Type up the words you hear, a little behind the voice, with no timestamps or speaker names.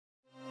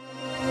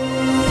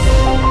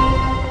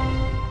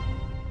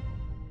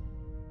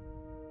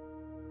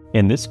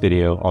In this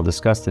video, I'll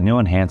discuss the new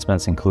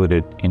enhancements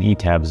included in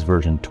ETABS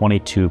version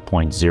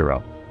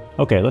 22.0.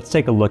 Okay, let's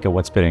take a look at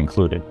what's been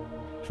included.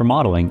 For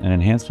modeling, an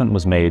enhancement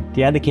was made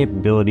to add the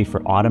capability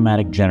for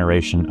automatic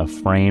generation of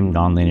frame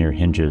nonlinear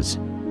hinges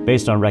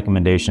based on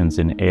recommendations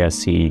in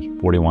ASC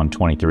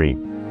 4123.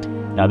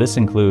 Now this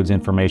includes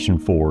information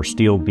for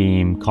steel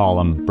beam,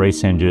 column,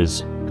 brace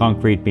hinges,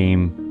 concrete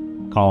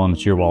beam,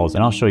 columns, shear walls,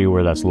 and I'll show you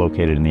where that's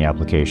located in the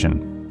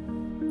application.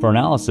 For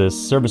analysis,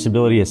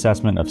 serviceability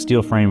assessment of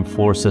steel frame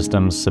floor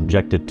systems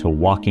subjected to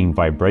walking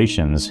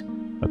vibrations,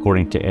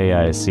 according to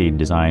AISC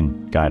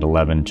Design Guide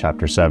 11,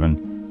 Chapter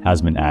 7,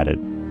 has been added.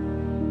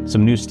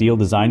 Some new steel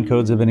design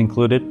codes have been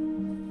included.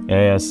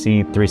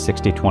 AISC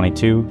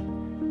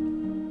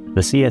 36022,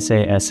 the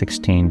CSA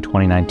S16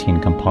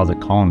 2019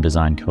 Composite Column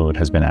Design Code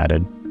has been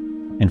added.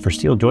 And for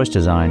steel joist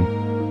design,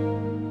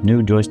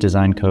 new joist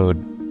design code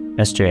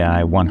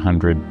SJI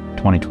 100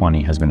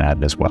 2020 has been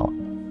added as well.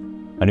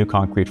 A new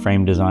concrete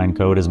frame design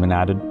code has been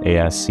added,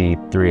 ASC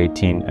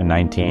 318 and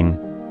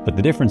 19. But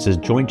the difference is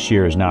joint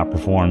shear is now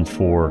performed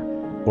for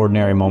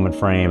ordinary moment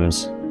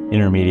frames,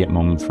 intermediate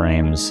moment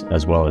frames,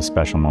 as well as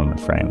special moment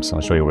frames.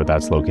 I'll show you where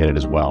that's located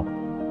as well.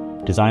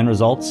 Design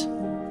results.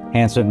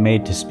 Enhancement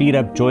made to speed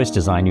up joist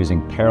design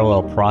using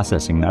parallel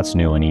processing. That's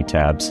new in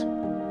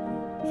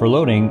ETABS. For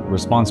loading,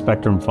 response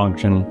spectrum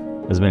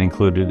function has been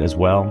included as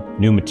well.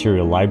 New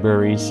material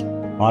libraries,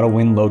 auto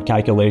wind load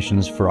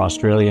calculations for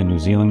Australia and New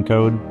Zealand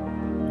code.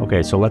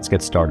 Okay, so let's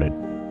get started.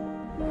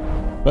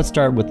 Let's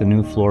start with the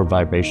new floor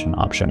vibration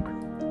option.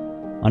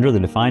 Under the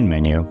Define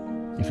menu,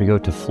 if we go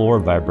to Floor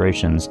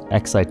Vibrations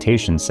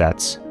Excitation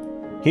Sets,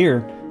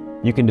 here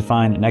you can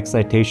define an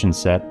excitation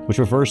set, which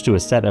refers to a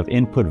set of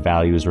input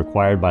values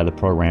required by the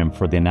program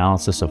for the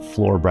analysis of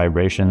floor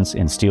vibrations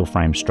in steel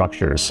frame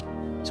structures.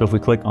 So if we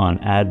click on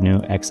Add New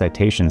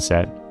Excitation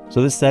Set,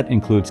 so this set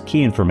includes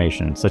key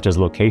information such as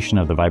location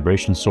of the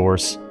vibration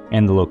source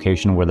and the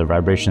location where the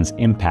vibration's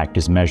impact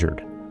is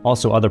measured.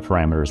 Also other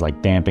parameters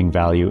like damping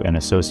value and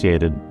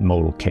associated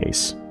modal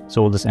case.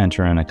 So we'll just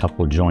enter in a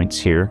couple of joints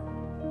here.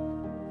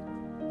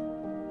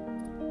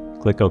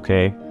 Click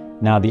OK.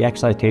 Now the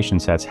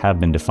excitation sets have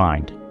been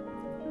defined.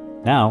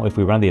 Now if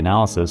we run the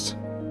analysis,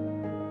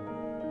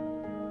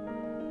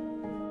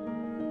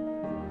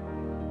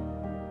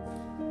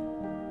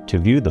 to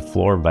view the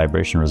floor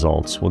vibration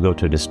results, we'll go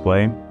to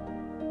Display,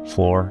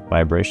 Floor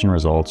Vibration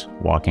Results,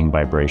 Walking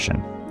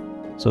Vibration.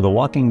 So the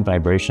Walking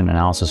Vibration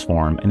Analysis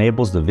form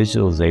enables the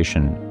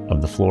visualization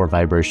of the floor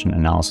vibration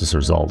analysis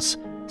results,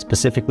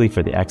 specifically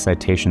for the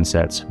excitation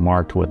sets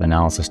marked with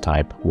analysis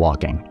type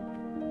Walking.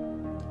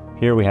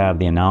 Here we have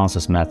the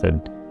analysis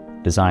method,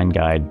 Design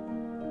Guide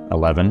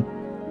 11.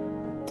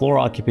 Floor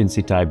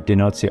occupancy type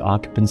denotes the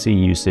occupancy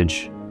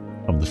usage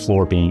of the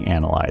floor being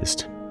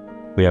analyzed.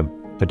 We have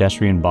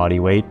pedestrian body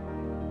weight,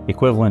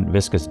 equivalent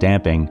viscous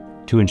damping.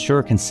 To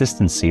ensure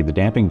consistency, the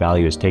damping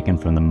value is taken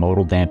from the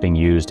modal damping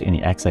used in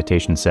the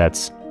excitation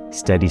set's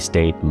steady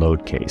state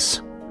load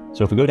case.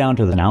 So if we go down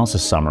to the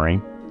analysis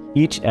summary,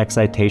 each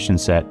excitation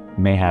set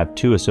may have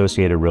two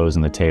associated rows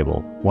in the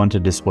table, one to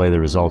display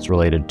the results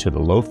related to the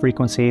low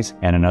frequencies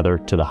and another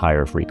to the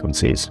higher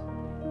frequencies.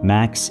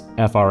 Max,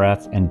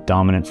 FRF, and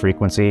dominant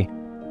frequency.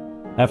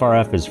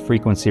 FRF is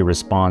frequency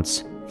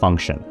response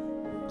function.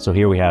 So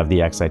here we have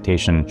the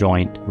excitation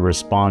joint,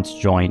 response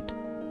joint,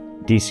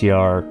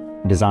 DCR,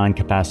 design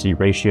capacity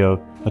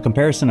ratio, a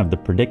comparison of the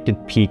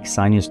predicted peak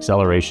sinus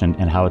acceleration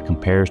and how it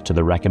compares to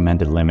the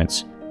recommended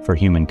limits for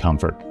human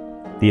comfort.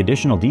 The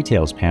additional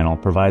details panel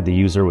provide the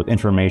user with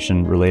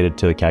information related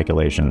to the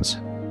calculations.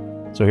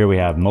 So here we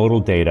have modal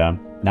data,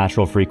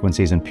 natural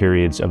frequencies and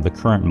periods of the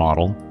current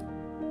model,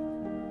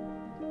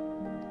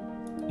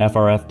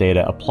 FRF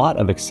data, a plot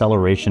of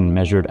acceleration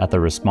measured at the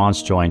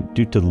response joint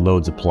due to the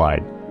loads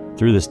applied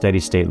through the steady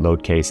state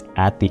load case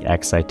at the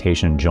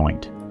excitation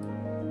joint.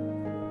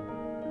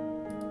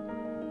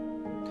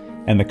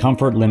 And the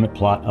comfort limit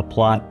plot, a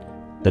plot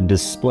that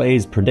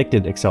displays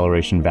predicted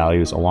acceleration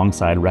values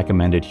alongside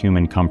recommended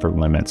human comfort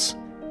limits.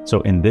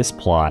 So in this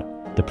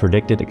plot, the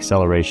predicted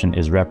acceleration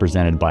is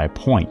represented by a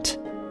point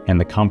and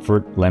the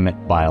comfort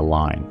limit by a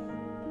line.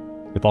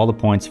 If all the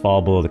points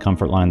fall below the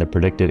comfort line, the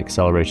predicted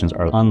accelerations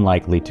are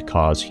unlikely to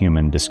cause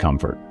human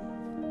discomfort.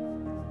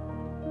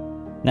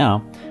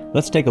 Now,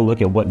 let's take a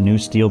look at what new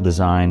steel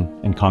design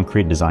and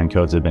concrete design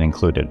codes have been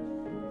included.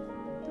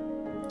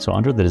 So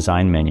under the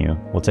Design menu,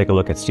 we'll take a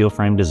look at steel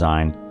frame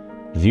design,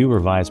 View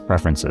Revised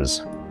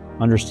Preferences.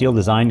 Under Steel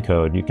Design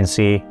Code, you can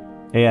see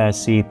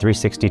AISC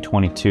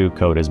 36022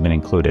 code has been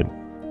included.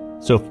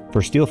 So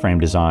for steel frame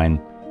design,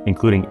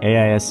 including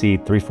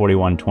AISC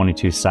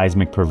 34122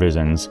 seismic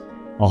provisions,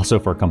 also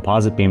for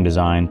composite beam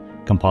design,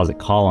 composite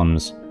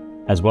columns,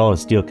 as well as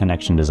steel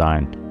connection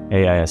design,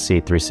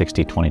 AISC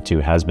 36022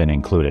 has been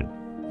included.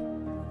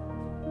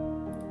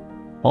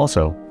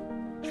 Also,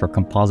 for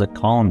composite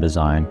column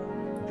design,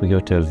 if we go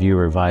to View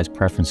Revised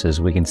Preferences,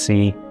 we can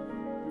see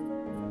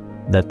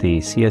that the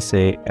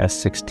CSA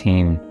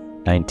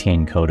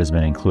S1619 code has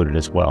been included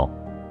as well.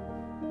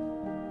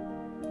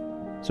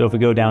 So if we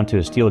go down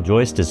to steel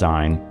joist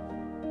design,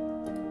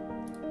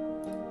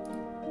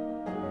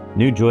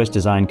 New joist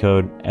design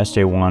code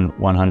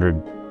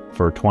SJ1-100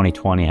 for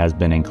 2020 has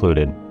been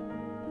included.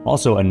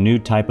 Also, a new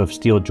type of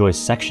steel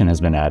joist section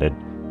has been added,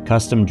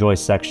 custom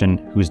joist section,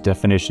 whose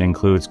definition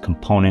includes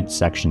component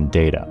section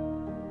data.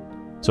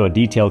 So a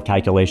detailed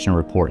calculation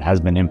report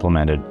has been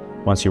implemented.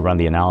 Once you run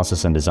the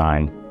analysis and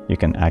design, you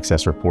can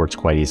access reports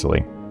quite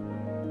easily.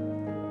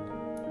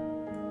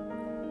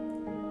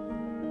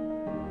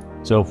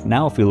 So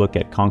now if we look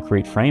at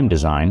concrete frame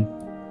design,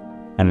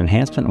 an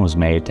enhancement was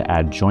made to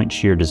add joint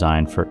shear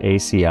design for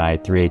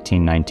ACI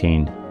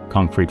 31819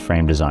 concrete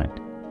frame design.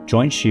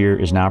 Joint shear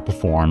is now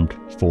performed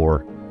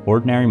for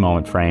ordinary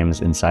moment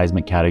frames in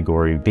seismic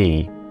category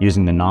B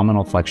using the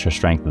nominal flexure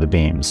strength of the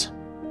beams.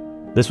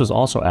 This was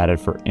also added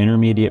for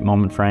intermediate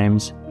moment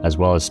frames as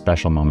well as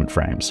special moment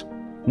frames.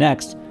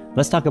 Next,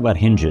 let's talk about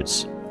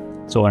hinges.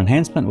 So an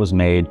enhancement was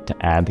made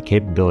to add the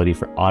capability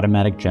for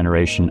automatic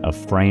generation of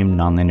frame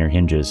nonlinear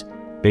hinges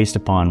based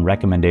upon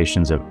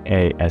recommendations of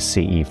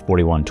ASCE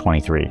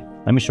 4123.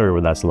 Let me show you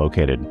where that's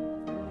located.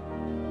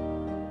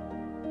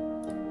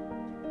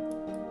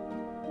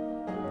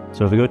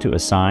 So if we go to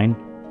Assign,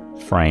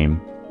 Frame,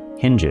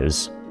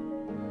 Hinges,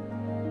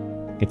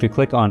 if you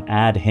click on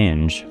Add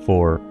Hinge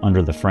for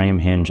under the Frame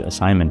Hinge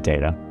Assignment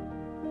data,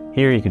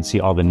 here you can see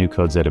all the new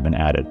codes that have been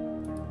added.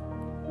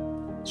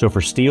 So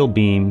for steel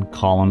beam,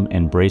 column,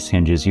 and brace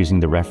hinges using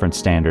the reference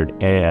standard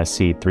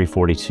ASCE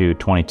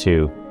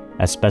 342.22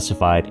 as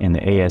specified in the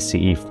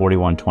ASCE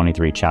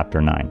 4123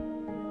 Chapter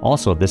 9.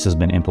 Also, this has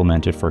been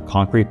implemented for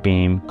concrete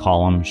beam,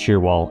 column, shear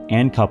wall,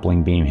 and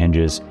coupling beam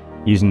hinges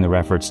using the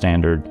reference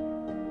standard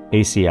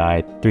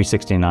ACI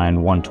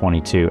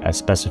 369.122 as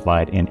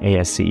specified in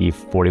ASCE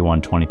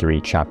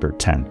 4123 Chapter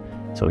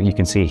 10. So you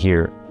can see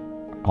here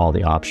all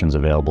the options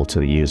available to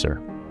the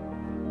user.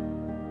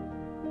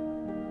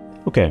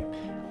 Okay,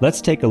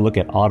 let's take a look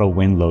at auto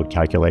wind load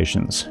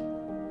calculations.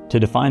 To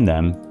define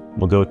them,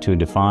 we'll go to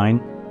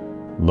Define,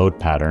 Load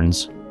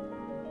Patterns.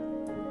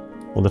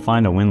 We'll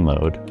define a wind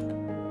load.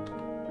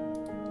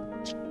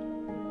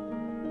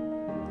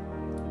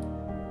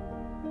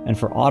 And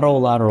for auto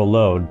lateral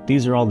load,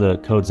 these are all the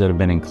codes that have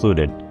been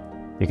included.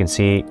 You can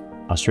see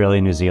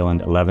Australia, New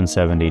Zealand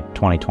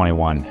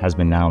 1170-2021 has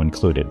been now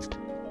included.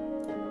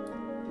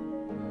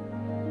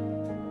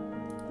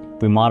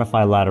 If we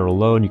modify lateral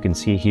load, you can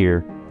see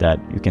here that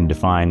you can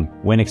define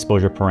wind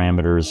exposure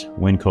parameters,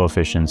 wind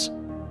coefficients,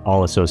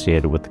 all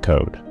associated with the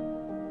code.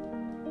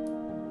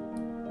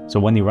 So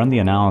when you run the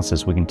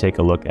analysis, we can take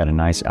a look at a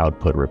nice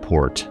output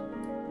report.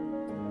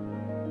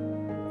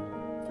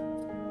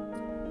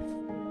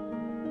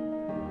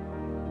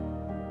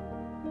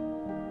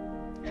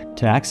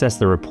 To access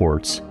the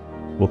reports,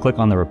 we'll click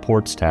on the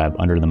Reports tab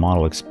under the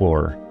Model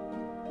Explorer.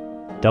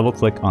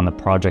 Double-click on the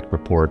project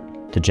report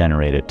to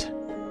generate it.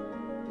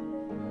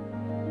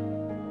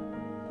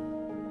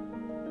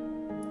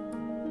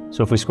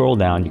 So if we scroll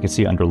down, you can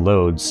see under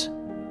Loads,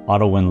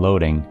 Auto Wind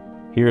Loading,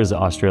 here is the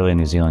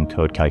Australia-New Zealand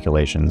code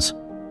calculations.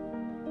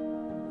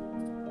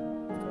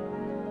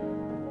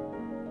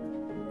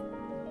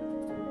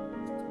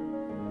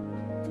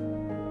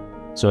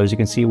 So as you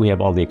can see, we have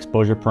all the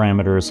exposure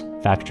parameters,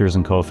 factors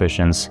and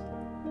coefficients,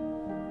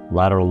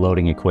 lateral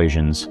loading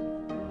equations,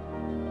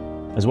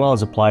 as well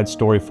as applied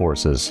story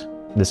forces.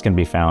 This can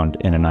be found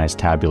in a nice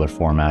tabular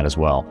format as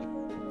well.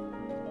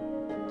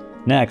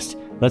 Next,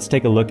 let's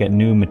take a look at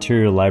new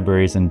material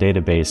libraries and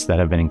database that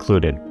have been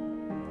included.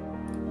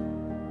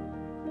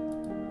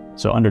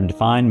 So under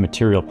Define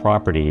Material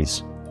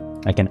Properties,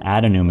 I can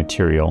add a new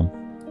material.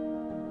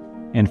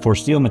 And for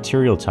steel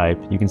material type,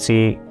 you can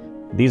see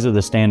these are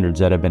the standards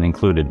that have been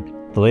included.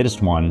 The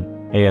latest one,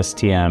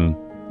 ASTM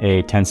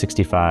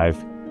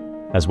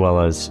A1065, as well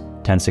as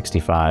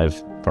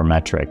 1065 for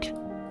metric,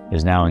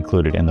 is now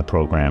included in the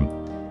program.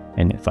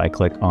 And if I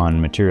click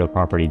on Material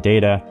Property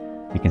Data,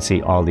 you can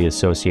see all the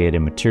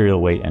associated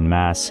material weight and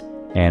mass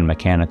and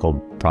mechanical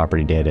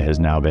property data has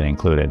now been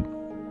included.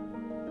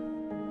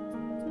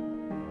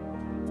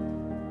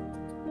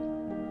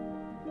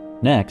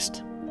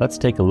 Next, let's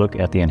take a look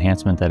at the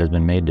enhancement that has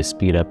been made to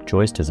speed up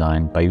joist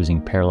design by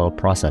using parallel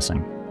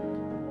processing.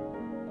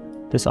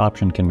 This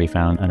option can be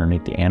found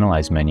underneath the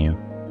Analyze menu,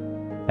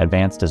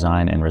 Advanced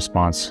Design and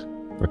Response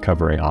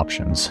Recovery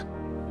options.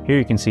 Here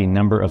you can see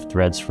number of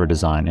threads for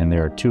design, and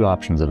there are two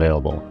options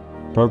available: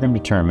 Program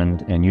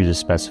Determined and User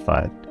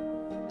Specified.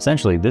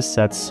 Essentially, this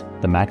sets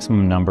the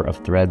maximum number of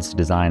threads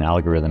design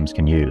algorithms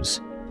can use.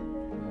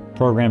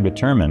 Program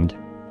Determined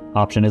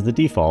option is the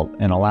default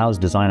and allows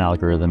design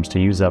algorithms to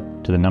use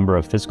up to the number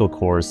of physical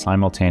cores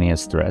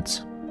simultaneous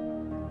threads.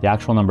 The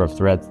actual number of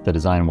threads the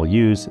design will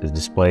use is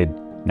displayed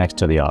next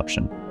to the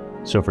option.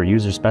 So for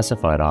User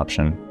Specified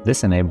option,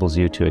 this enables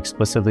you to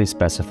explicitly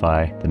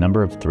specify the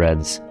number of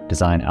threads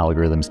design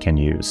algorithms can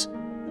use.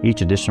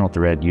 Each additional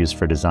thread used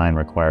for design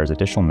requires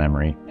additional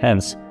memory,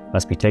 hence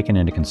must be taken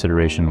into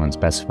consideration when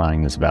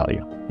specifying this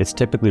value. It's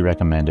typically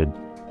recommended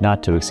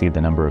not to exceed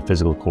the number of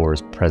physical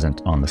cores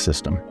present on the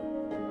system.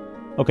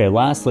 Okay,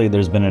 lastly,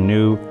 there's been a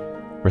new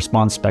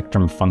response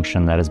spectrum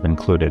function that has been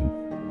included.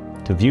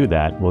 To view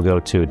that, we'll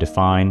go to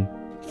Define,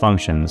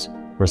 Functions,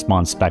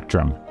 response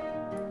spectrum.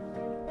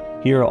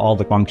 Here are all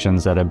the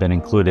functions that have been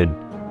included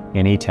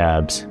in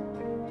ETABS.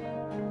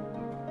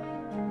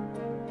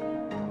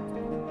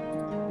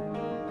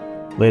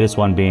 Latest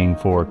one being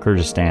for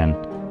Kyrgyzstan,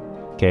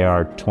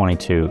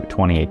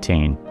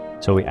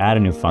 KR22.2018. So we add a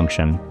new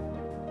function,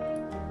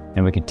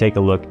 and we can take a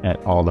look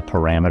at all the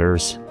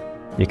parameters.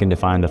 You can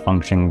define the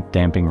function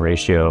damping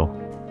ratio.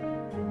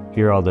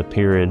 Here are all the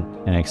period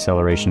and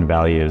acceleration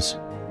values,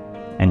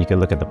 and you can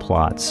look at the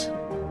plots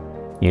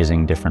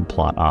using different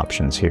plot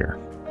options here.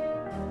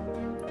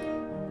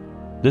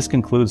 This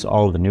concludes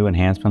all of the new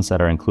enhancements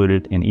that are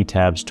included in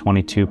ETABS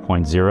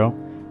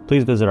 22.0.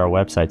 Please visit our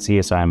website,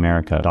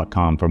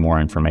 csiamerica.com, for more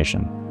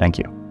information. Thank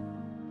you.